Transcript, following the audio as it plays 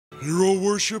Hero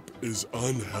worship is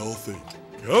unhealthy.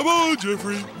 Come on,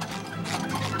 Jeffrey.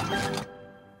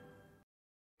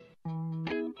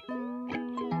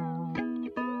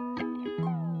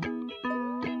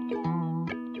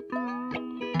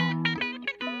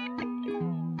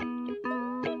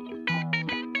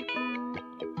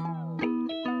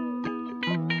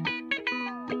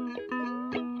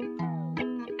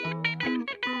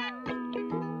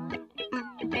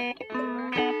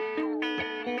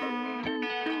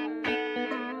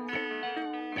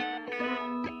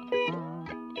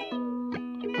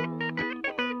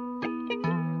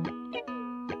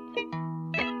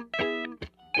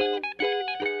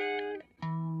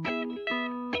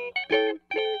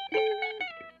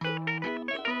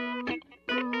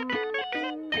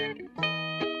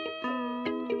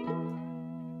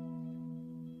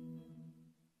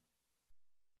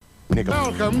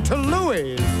 Welcome to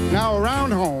Louis. Now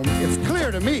around home, it's clear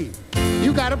to me,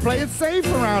 you gotta play it safe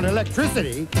around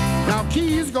electricity. Now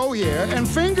keys go here and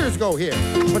fingers go here,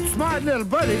 but smart little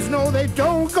buddies know they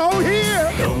don't go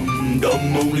here.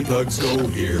 Dumb only plugs go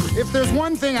here. If there's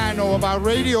one thing I know about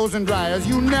radios and dryers,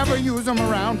 you never use them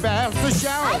around baths or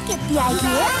showers. I get the idea.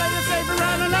 You gotta play it safe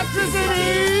around electricity.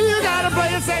 You gotta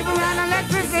play it safe around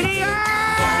electricity.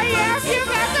 Oh, yes, you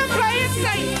got to play it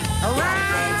safe around.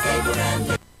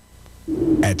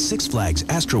 At Six Flags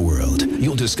Astroworld,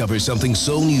 you'll discover something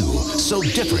so new, so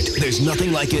different, there's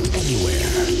nothing like it anywhere.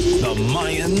 The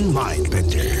Mayan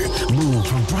Mindbender. Move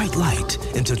from bright light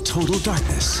into total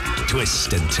darkness.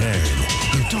 Twist and turn.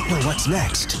 You don't know what's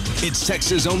next. It's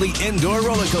Texas' only indoor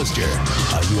roller coaster.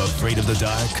 Are you afraid of the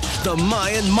dark? The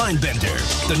Mayan Mindbender.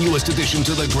 The newest addition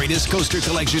to the greatest coaster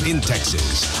collection in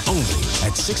Texas. Only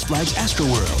at Six Flags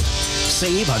Astroworld.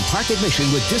 Save on park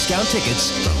admission with discount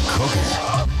tickets from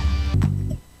Kroger.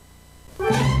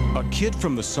 A kid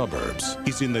from the suburbs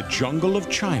is in the jungle of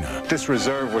China. This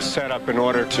reserve was set up in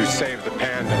order to save the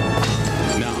panda.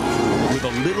 Now, with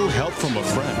a little help from a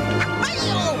friend,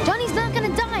 Johnny's not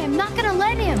gonna die. I'm not gonna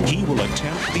let him. he will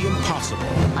attempt the impossible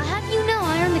I'll have you know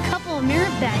I earned a couple of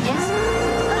merit badges.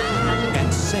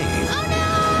 and save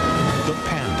the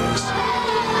pandas.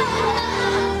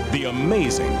 The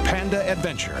Amazing Panda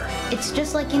Adventure. It's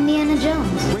just like Indiana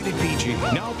Jones. Rated PG.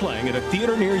 Now playing at a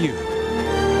theater near you.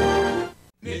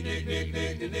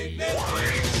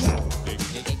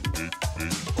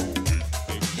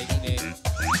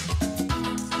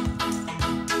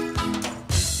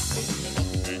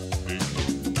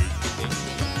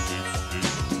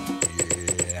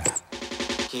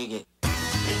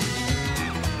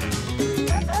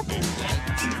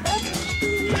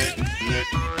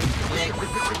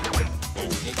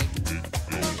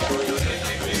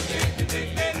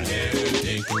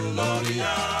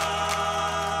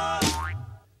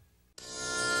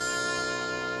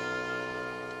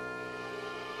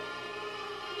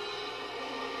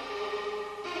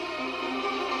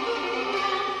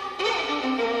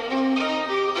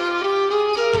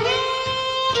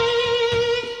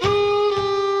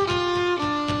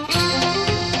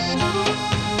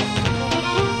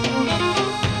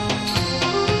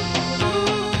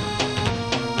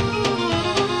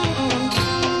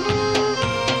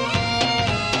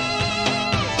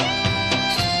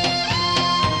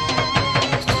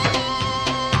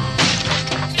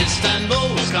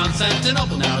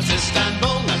 Constantinople, now it's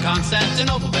Istanbul, now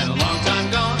Constantinople, been a long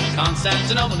time gone.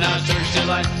 Constantinople, now it turns to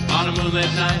light on a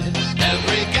moonlit night.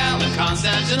 Every gal in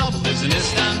Constantinople lives in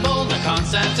Istanbul, now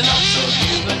Constantinople. So if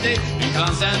you've a date in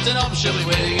Constantinople, she'll be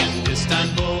waiting in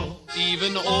Istanbul.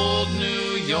 Even old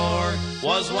New York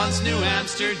was once New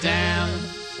Amsterdam.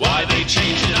 Why they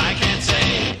changed it, I can't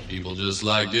say. People just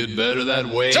liked it better that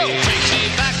way. So take me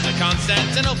back to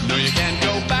Constantinople. No, you can't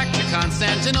go back to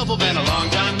Constantinople. Been a long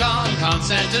time gone.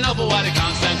 Constantinople, why did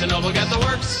Constantinople get the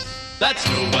works? That's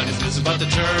nobody's business but the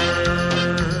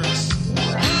Turks.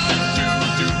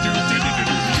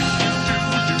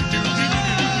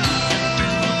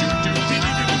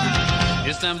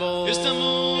 Istanbul.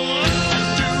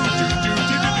 Istanbul.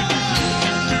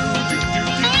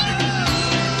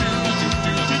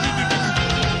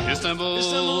 Istanbul.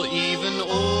 Istanbul, even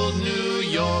old New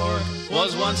York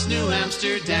was once New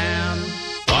Amsterdam.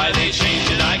 Why they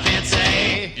changed it, I can't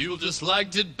say. You just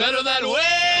liked it better that way.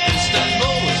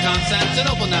 Istanbul was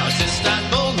Constantinople, now it's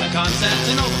Istanbul, now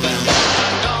Constantinople. Been a long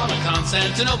time gone, now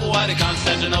Constantinople. Why did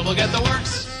Constantinople get the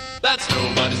works? That's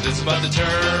nobody's business but the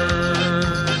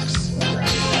Turks.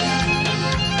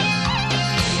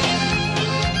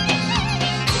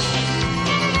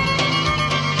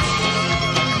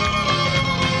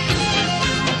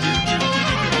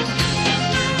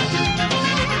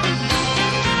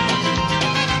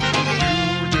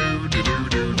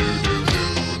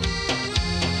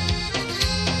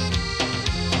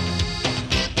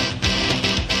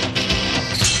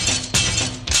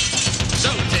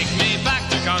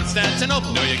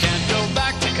 Constantinople. No, you can't go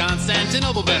back to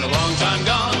Constantinople. Been a long time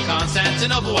gone.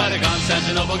 Constantinople, why did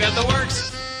Constantinople get the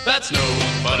works? That's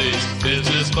nobody's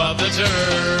business but the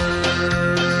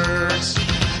Turks.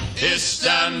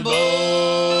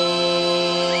 Istanbul.